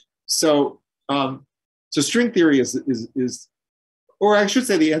 So string theory is, or I should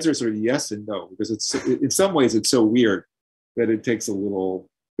say the answer is sort of yes and no, because it's in some ways it's so weird that it takes a little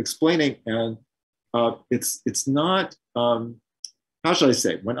explaining, and it's not. How shall I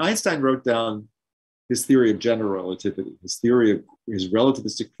say? When Einstein wrote down his theory of general relativity, his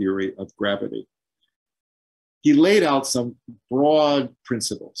relativistic theory of gravity, he laid out some broad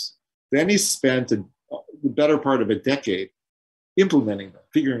principles. Then he spent the better part of a decade implementing them,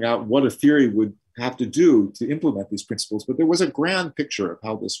 figuring out what a theory would have to do to implement these principles. But there was a grand picture of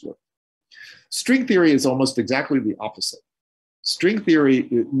how this worked. String theory is almost exactly the opposite. String theory,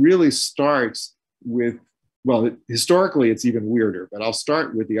 it really starts with, well, historically it's even weirder, but I'll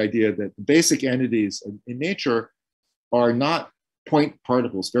start with the idea that the basic entities in nature are not point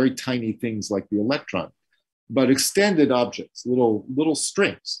particles, very tiny things like the electron, but extended objects, little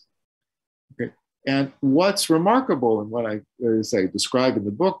strings. Okay. And what's remarkable, and what I describe in the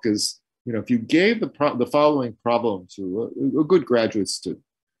book, is, if you gave the following problem to a good graduate student,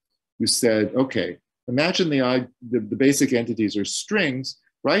 you said, okay, imagine the basic entities are strings,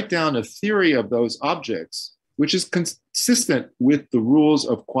 write down a theory of those objects, which is consistent with the rules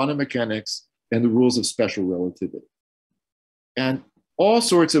of quantum mechanics and the rules of special relativity. And all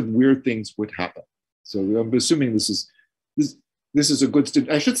sorts of weird things would happen. So I'm assuming this is a good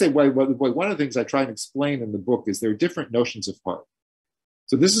student. I should say, one of the things I try and explain in the book is there are different notions of hard.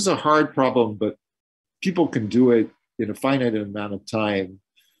 So this is a hard problem, but people can do it in a finite amount of time,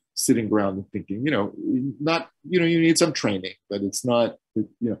 sitting around and thinking, you need some training, but it's not,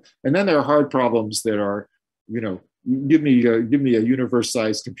 and then there are hard problems that are, give me a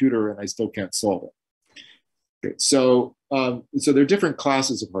universe-sized computer and I still can't solve it. Okay, so there are different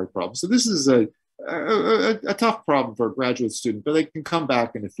classes of hard problems. So this is a tough problem for a graduate student, but they can come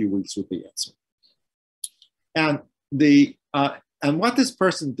back in a few weeks with the answer. And what this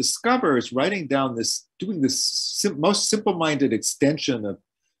person discovers, writing down doing this most simple-minded extension of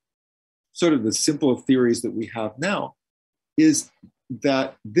sort of the simple theories that we have now, is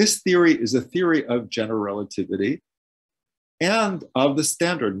that this theory is a theory of general relativity and of the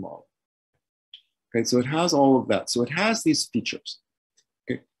Standard Model. Okay, so it has all of that. So it has these features.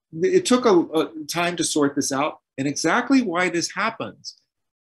 it took a time to sort this out. And exactly why this happens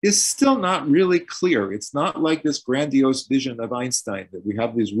is still not really clear. It's not like this grandiose vision of Einstein that we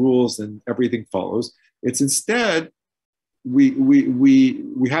have these rules and everything follows. It's instead, we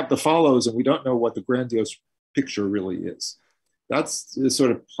have the follows and we don't know what the grandiose picture really is. That's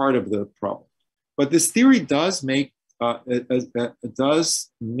sort of part of the problem. But this theory does make not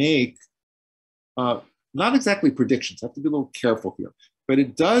exactly predictions. I have to be a little careful here, but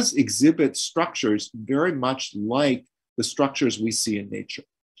it does exhibit structures very much like the structures we see in nature.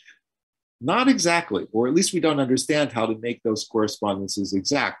 Not exactly, or at least we don't understand how to make those correspondences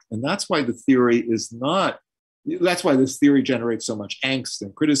exact. And that's why the theory is not, that's why this theory generates so much angst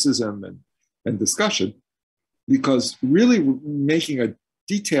and criticism and discussion, because really making a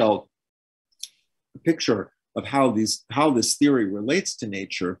detailed picture of how this theory relates to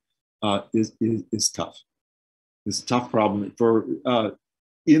nature is tough. It's a tough problem for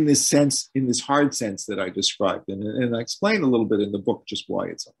in this sense, in this hard sense that I described, and I explain a little bit in the book just why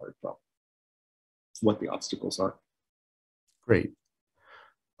it's a hard problem, what the obstacles are. Great.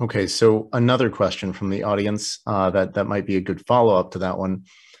 Okay, so another question from the audience that might be a good follow-up to that one.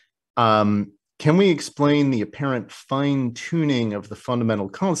 Can we explain the apparent fine-tuning of the fundamental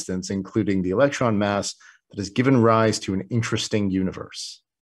constants, including the electron mass, that has given rise to an interesting universe?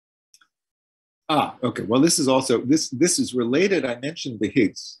 Okay. Well, this is also, this is related. I mentioned the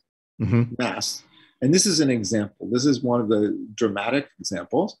Higgs mass, and this is an example. This is one of the dramatic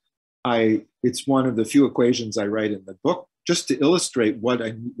examples. It's one of the few equations I write in the book just to illustrate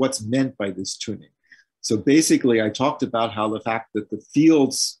what's meant by this tuning. So basically, I talked about how the fact that the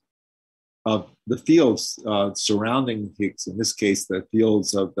fields surrounding Higgs, in this case, the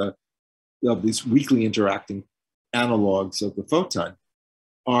fields of these weakly interacting analogs of the photon,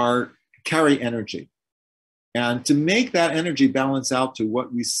 carry energy. And to make that energy balance out to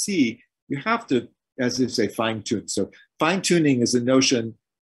what we see, you have to, as they say, fine tune. So fine tuning is a notion,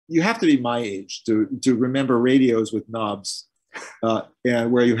 you have to be my age to remember radios with knobs,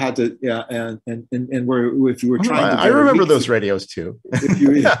 and where you had to, and where if you were trying to, I remember those radios too.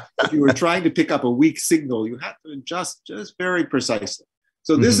 if you were trying to pick up a weak signal, you had to adjust just very precisely.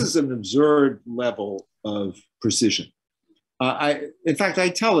 So this is an absurd level of precision. In fact, I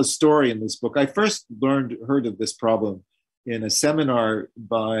tell a story in this book. I first heard of this problem in a seminar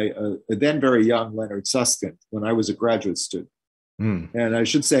by a then very young Leonard Susskind when I was a graduate student. And I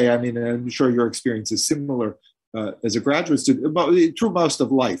should say, I mean, I'm sure your experience is similar as a graduate student, through most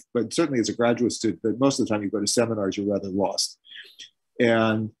of life, but certainly as a graduate student, but most of the time you go to seminars, you're rather lost.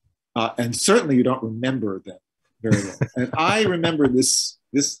 And certainly you don't remember them very well. And I remember this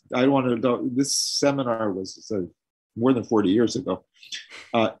seminar was more than 40 years ago.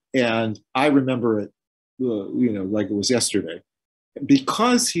 And I remember it, like it was yesterday,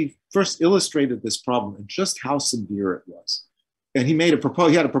 because he first illustrated this problem and just how severe it was. And he had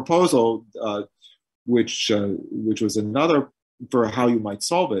a proposal, which was another for how you might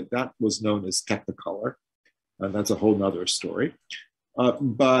solve it. That was known as Technicolor. And that's a whole nother story.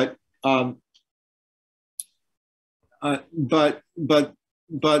 But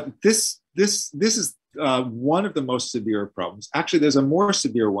this is one of the most severe problems. Actually, there's a more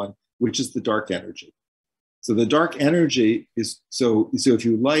severe one, which is the dark energy. So the dark energy is, so if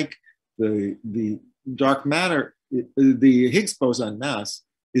you like, the dark matter, the Higgs boson mass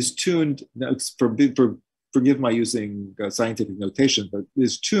is tuned, forgive my using scientific notation, but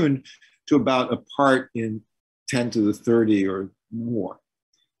is tuned to about a part in 10 to the 30 or more.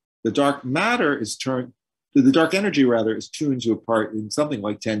 The dark matter is the dark energy rather is tuned to a part in something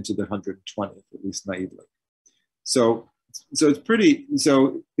like 10 to the 120th, at least naively. So it's pretty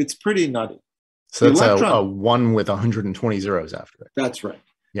nutty. So that's a 1 with 120 zeros after it. That's right.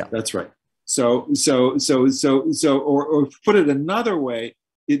 Yeah, that's right. So or put it another way,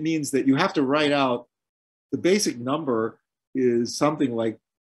 it means that you have to write out the basic number is something like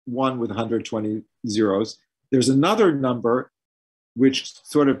 1 with 120 zeros. There's another number which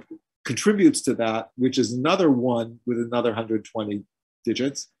sort of contributes to that, which is another 1 with another 120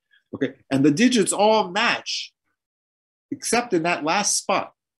 digits. Okay, and the digits all match, except in that last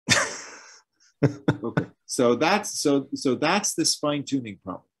spot. Okay, so that's this fine-tuning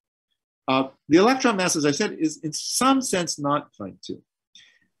problem. The electron mass, as I said, is in some sense not fine-tuned.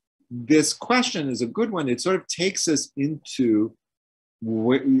 This question is a good one. It sort of takes us into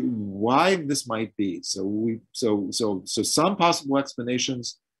why this might be. So some possible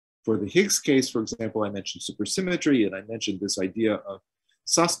explanations for the Higgs case, for example, I mentioned supersymmetry, and I mentioned this idea of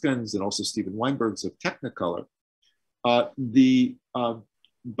Suskind's and also Steven Weinberg's of Technicolor.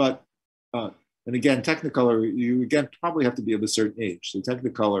 And again, Technicolor, you again probably have to be of a certain age. So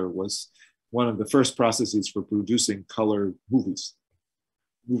Technicolor was one of the first processes for producing color movies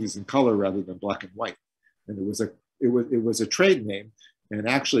in color rather than black and white. And it was a trade name. And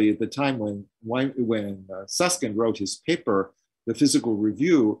actually, at the time when Susskind wrote his paper, the Physical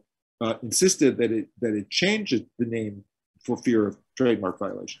Review insisted that it change the name for fear of trademark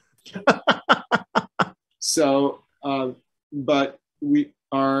violation. So, but we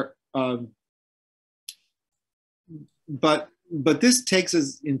are, but this takes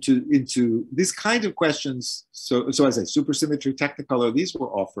us into these kind of questions. So as I say, supersymmetry, Technicolor, these were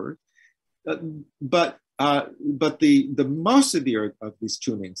offered, but the most severe of these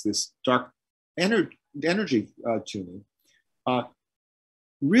tunings, this dark energy tuning,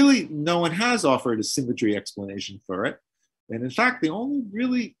 really no one has offered a symmetry explanation for it. And in fact, the only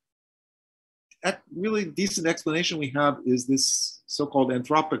really decent explanation we have is this so-called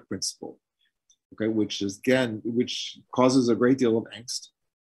anthropic principle, okay, which causes a great deal of angst,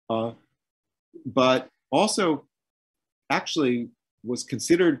 but also actually was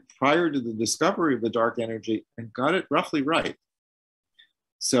considered prior to the discovery of the dark energy and got it roughly right.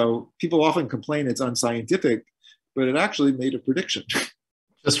 So people often complain it's unscientific, but it actually made a prediction.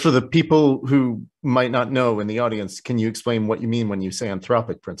 Just for the people who might not know in the audience, can you explain what you mean when you say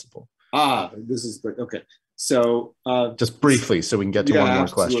anthropic principle? This is okay. So just briefly, so we can get to one more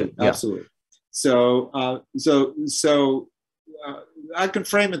question. Absolutely. So I can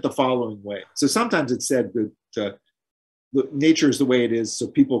frame it the following way. So sometimes it's said that nature is the way it is, so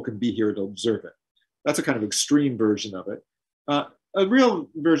people can be here to observe it. That's a kind of extreme version of it. A real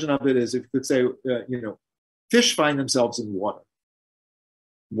version of it is if you could say, fish find themselves in water.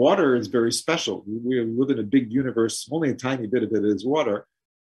 Water is very special. We live in a big universe. Only a tiny bit of it is water.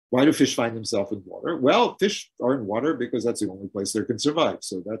 Why do fish find themselves in water? Well, fish are in water because that's the only place they can survive.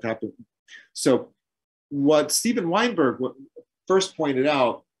 So that happened. So what Steven Weinberg first pointed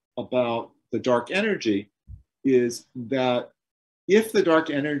out about the dark energy is that if the dark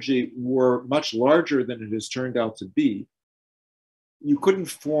energy were much larger than it has turned out to be, you couldn't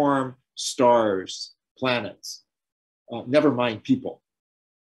form stars, planets, never mind people.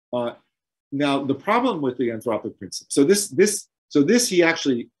 Now, the problem with the anthropic principle, so this he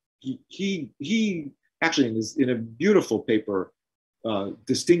actually in a beautiful paper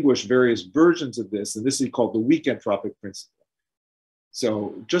distinguished various versions of this, and this he called the weak anthropic principle.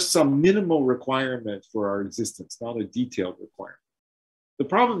 So just some minimal requirement for our existence, not a detailed requirement. The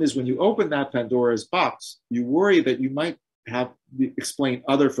problem is when you open that Pandora's box, you worry that you might have to explain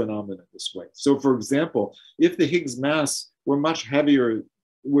other phenomena this way. So for example, if the Higgs mass were much heavier,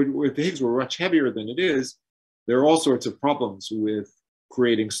 if the Higgs were much heavier than it is, there are all sorts of problems with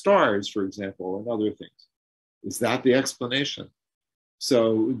creating stars, for example, and other things. Is that the explanation?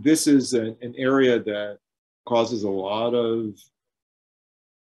 So this is an area that causes a lot of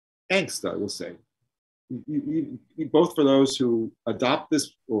angst, I will say, both for those who adopt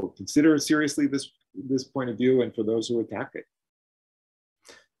this or consider seriously this point of view and for those who attack it.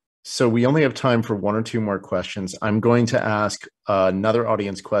 So we only have time for one or two more questions. I'm going to ask another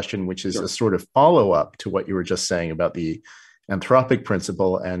audience question, which is a sort of follow-up to what you were just saying about the anthropic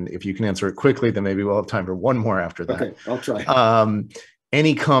principle. And if you can answer it quickly, then maybe we'll have time for one more after that. Okay, I'll try.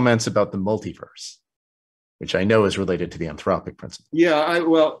 Any comments about the multiverse, which I know is related to the anthropic principle? Yeah,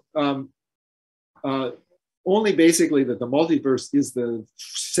 only basically that the multiverse is the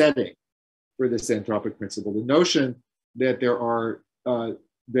setting for this anthropic principle. The notion that there are, that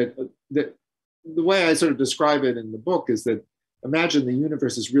the way I sort of describe it in the book is that imagine the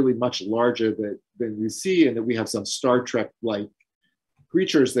universe is really much larger than we see, and that we have some Star Trek-like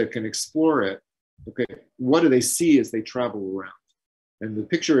creatures that can explore it. Okay, what do they see as they travel around? And the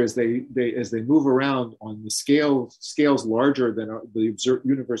picture is as they move around on the scales larger than the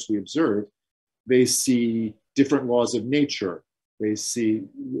universe we observe, they see different laws of nature. They see,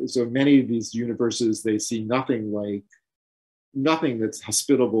 so many of these universes, they see nothing that's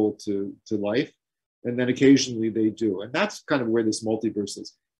hospitable to life. And then occasionally they do. And that's kind of where this multiverse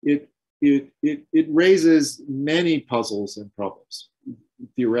is. It raises many puzzles and problems,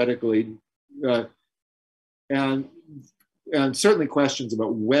 theoretically, and certainly questions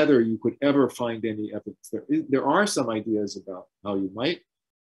about whether you could ever find any evidence. There are some ideas about how you might,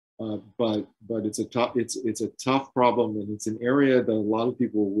 but it's a tough problem, and it's an area that a lot of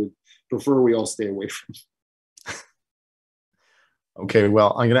people would prefer we all stay away from. Okay,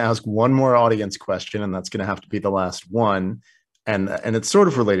 well, I'm going to ask one more audience question, and that's going to have to be the last one, and it's sort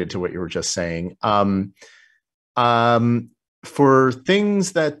of related to what you were just saying. For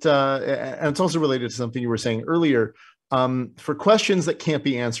things that, and it's also related to something you were saying earlier. for questions that can't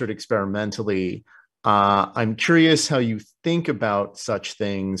be answered experimentally, I'm curious how you think about such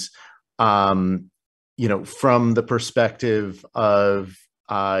things, from the perspective of,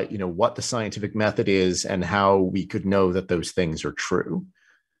 what the scientific method is and how we could know that those things are true.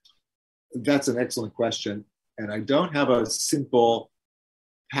 That's an excellent question. And I don't have a simple,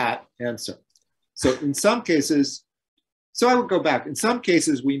 pat answer. So in some cases, I would go back. In some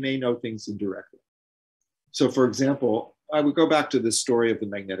cases, we may know things indirectly. So for example, I would go back to the story of the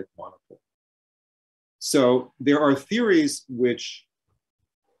magnetic monopole. So there are theories which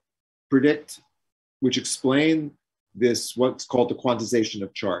explain this, what's called the quantization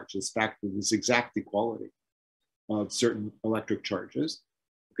of charge, this fact that this exact equality of certain electric charges.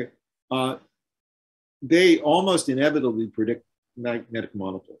 Okay, they almost inevitably predict magnetic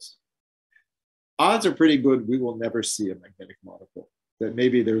monopoles. Odds are pretty good we will never see a magnetic monopole. That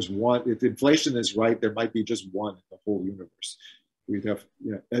maybe there's one, if inflation is right, there might be just one in the whole universe. We'd have,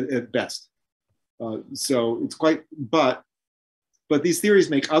 at best. So it's quite, but these theories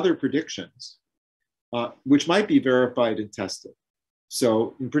make other predictions, which might be verified and tested.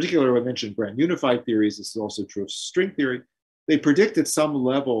 So in particular, I mentioned grand unified theories. This is also true of string theory. They predict at some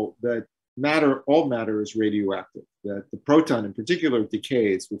level that all matter is radioactive, that the proton in particular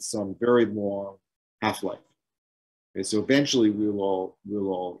decays with some very long half-life. Okay, so eventually we'll all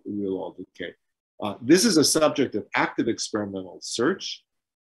decay. This is a subject of active experimental search.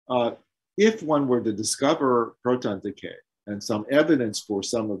 If one were to discover proton decay and some evidence for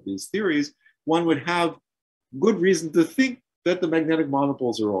some of these theories, one would have good reason to think that the magnetic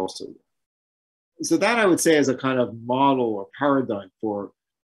monopoles are also there. So that I would say is a kind of model or paradigm for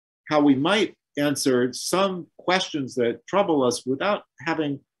how we might answer some questions that trouble us without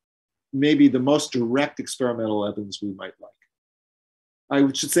having maybe the most direct experimental evidence we might like. I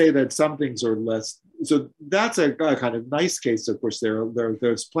should say that some things are less. So that's a kind of nice case. Of course,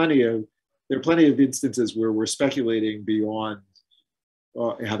 there's plenty of instances where we're speculating beyond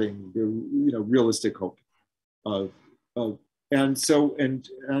having realistic hope and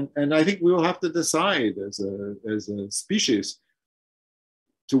I think we will have to decide as a species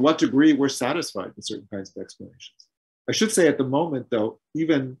to what degree we're satisfied with certain kinds of explanations. I should say at the moment, though,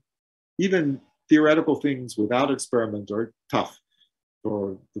 even theoretical things without experiment are tough.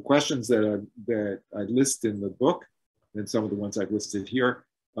 For the questions that I list in the book, and some of the ones I've listed here,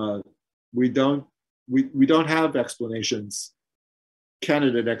 we don't have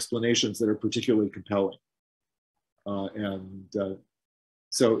candidate explanations that are particularly compelling,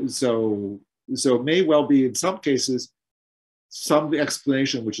 so it may well be in some cases some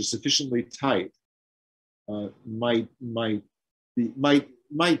explanation which is sufficiently tight might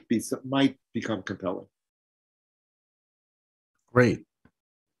become compelling. Great.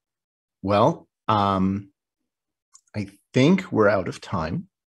 Well, I think we're out of time,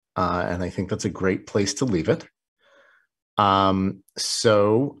 and I think that's a great place to leave it.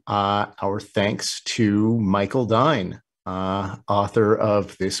 So our thanks to Michael Dine, author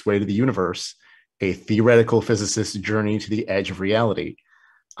of This Way to the Universe, a theoretical physicist's journey to the edge of reality.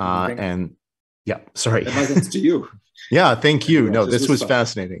 And yeah, sorry. And my thanks to you. Yeah, thank you. No, this was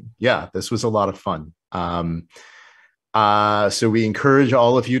fascinating. Yeah, this was a lot of fun. So we encourage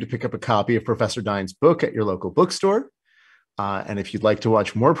all of you to pick up a copy of Professor Dine's book at your local bookstore. And if you'd like to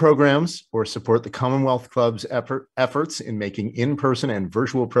watch more programs or support the Commonwealth Club's efforts in making in-person and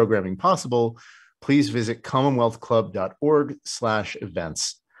virtual programming possible, please visit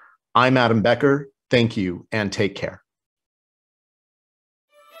commonwealthclub.org/events. I'm Adam Becker. Thank you and take care.